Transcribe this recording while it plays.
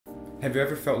Have you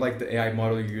ever felt like the AI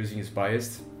model you're using is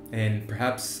biased and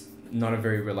perhaps not a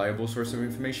very reliable source of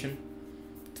information?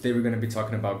 Today we're going to be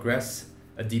talking about GRESS,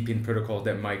 a DePIN protocol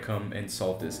that might come and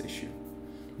solve this issue.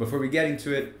 Before we get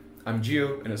into it, I'm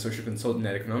Gio, an associate consultant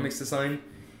at Economics Design,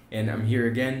 and I'm here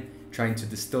again trying to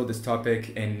distill this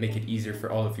topic and make it easier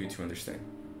for all of you to understand.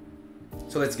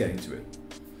 So let's get into it.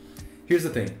 Here's the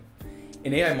thing.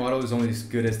 An AI model is only as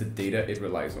good as the data it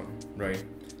relies on, right?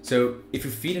 So if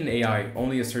you feed an AI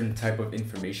only a certain type of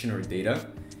information or data,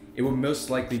 it will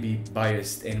most likely be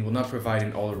biased and will not provide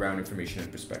an all-around information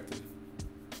and perspective.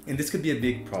 And this could be a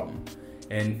big problem,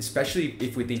 and especially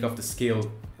if we think of the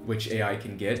scale which AI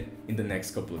can get in the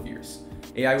next couple of years.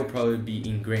 AI will probably be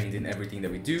ingrained in everything that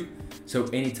we do, so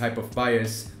any type of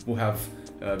bias will have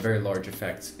very large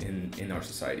effects in our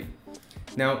society.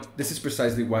 Now, this is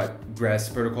precisely what GRESS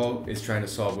protocol is trying to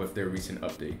solve with their recent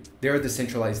update. They're a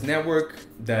decentralized network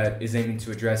that is aiming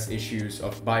to address issues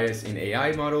of bias in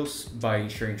AI models by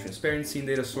ensuring transparency in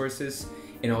data sources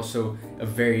and also a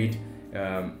varied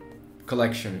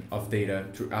collection of data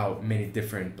throughout many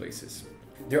different places.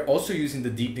 They're also using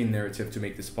the DePIN narrative to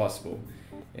make this possible,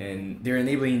 and they're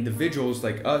enabling individuals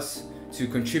like us to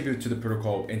contribute to the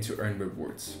protocol and to earn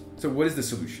rewards. So what is the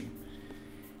solution?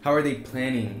 How are they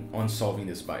planning on solving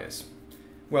this bias?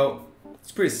 Well,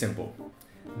 it's pretty simple.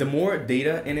 The more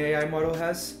data an AI model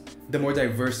has, the more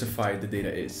diversified the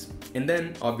data is. And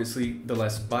then, obviously, the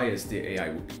less biased the AI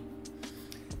will be.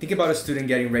 Think about a student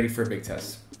getting ready for a big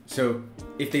test. So,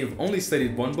 if they've only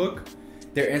studied one book,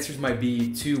 their answers might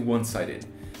be too one-sided.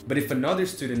 But if another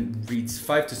student reads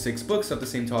 5 to 6 books of the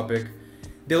same topic,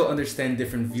 they'll understand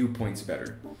different viewpoints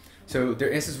better. So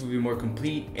their answers will be more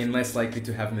complete and less likely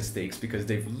to have mistakes because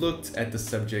they've looked at the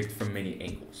subject from many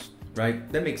angles,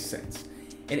 right? That makes sense.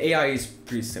 And AI is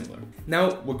pretty similar.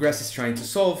 Now, what GRESS is trying to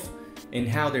solve and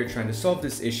how they're trying to solve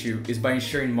this issue is by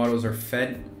ensuring models are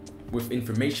fed with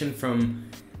information from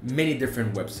many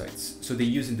different websites. So they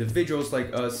use individuals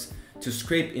like us to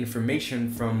scrape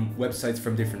information from websites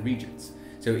from different regions.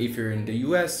 So if you're in the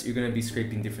US, you're going to be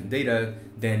scraping different data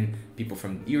than people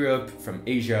from Europe, from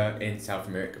Asia, and South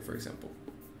America, for example.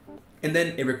 And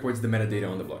then it records the metadata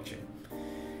on the blockchain.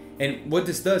 And what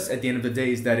this does at the end of the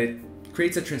day is that it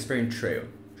creates a transparent trail,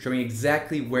 showing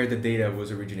exactly where the data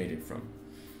was originated from.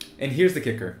 And here's the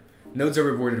kicker. Nodes are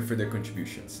rewarded for their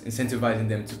contributions, incentivizing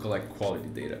them to collect quality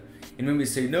data. And when we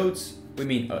say nodes, we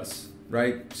mean us,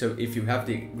 right? So if you have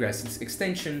the GRESS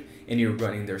extension and you're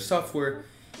running their software,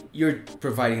 you're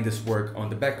providing this work on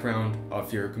the background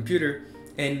of your computer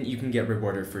and you can get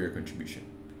rewarded for your contribution.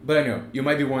 But I know, you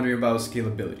might be wondering about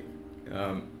scalability.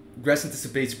 GRESS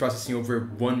anticipates processing over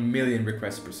 1 million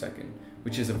requests per second,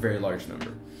 which is a very large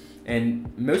number.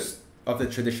 And most of the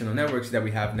traditional networks that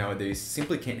we have nowadays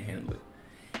simply can't handle it.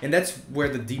 And that's where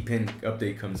the DePIN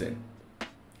update comes in.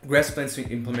 GRESS plans to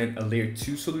implement a layer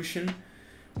 2 solution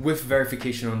with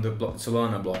verification on the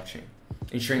Solana blockchain,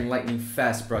 ensuring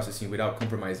lightning-fast processing without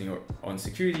compromising on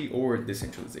security or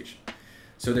decentralization.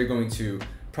 So they're going to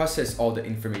process all the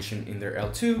information in their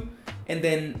L2, and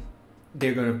then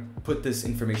they're going to put this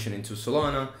information into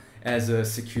Solana as a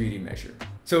security measure.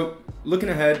 So looking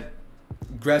ahead,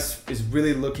 GRESS is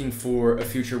really looking for a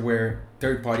future where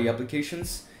third-party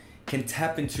applications can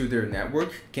tap into their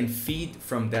network, can feed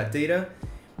from that data,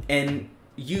 and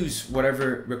use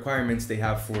whatever requirements they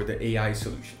have for the AI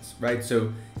solutions, right?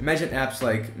 So imagine apps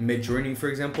like Midjourney, for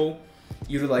example,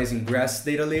 utilizing GRESS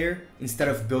data layer instead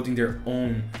of building their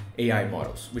own AI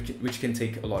models, which can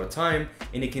take a lot of time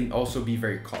and it can also be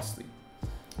very costly.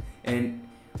 And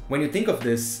when you think of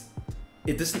this,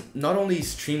 it doesn't not only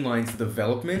streamlines the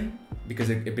development because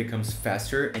it becomes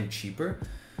faster and cheaper,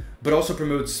 but also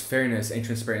promotes fairness and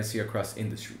transparency across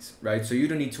industries, right? So you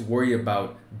don't need to worry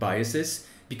about biases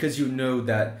because you know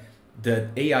that the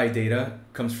AI data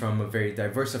comes from a very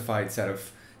diversified set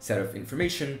of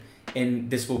information, and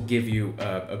this will give you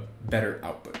a better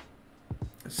output.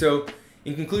 So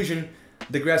in conclusion,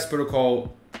 the GRESS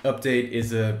protocol update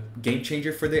is a game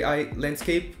changer for the AI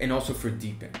landscape and also for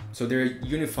DePIN. So they're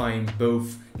unifying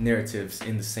both narratives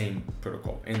in the same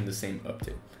protocol, in the same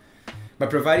update. By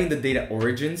providing the data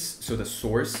origins, so the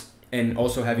source, and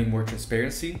also having more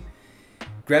transparency,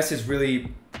 GRESS is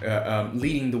really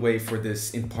leading the way for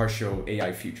this impartial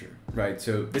AI future, right?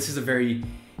 So this is a very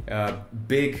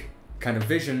big kind of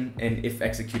vision, and if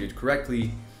executed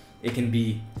correctly, it can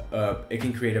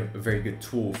create a very good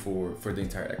tool for the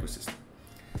entire ecosystem.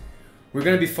 We're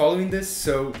going to be following this,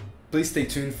 so please stay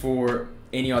tuned for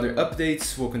any other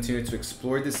updates. We'll continue to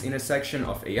explore this intersection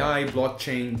of AI,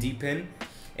 blockchain, DePIN,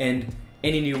 and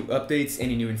any new updates,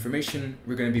 any new information,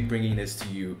 we're going to be bringing this to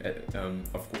you,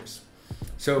 of course.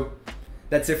 So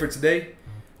That's it for today.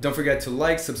 Don't forget to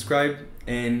like, subscribe,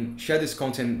 and share this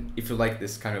content if you like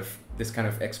this kind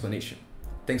of explanation.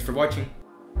 Thanks for watching.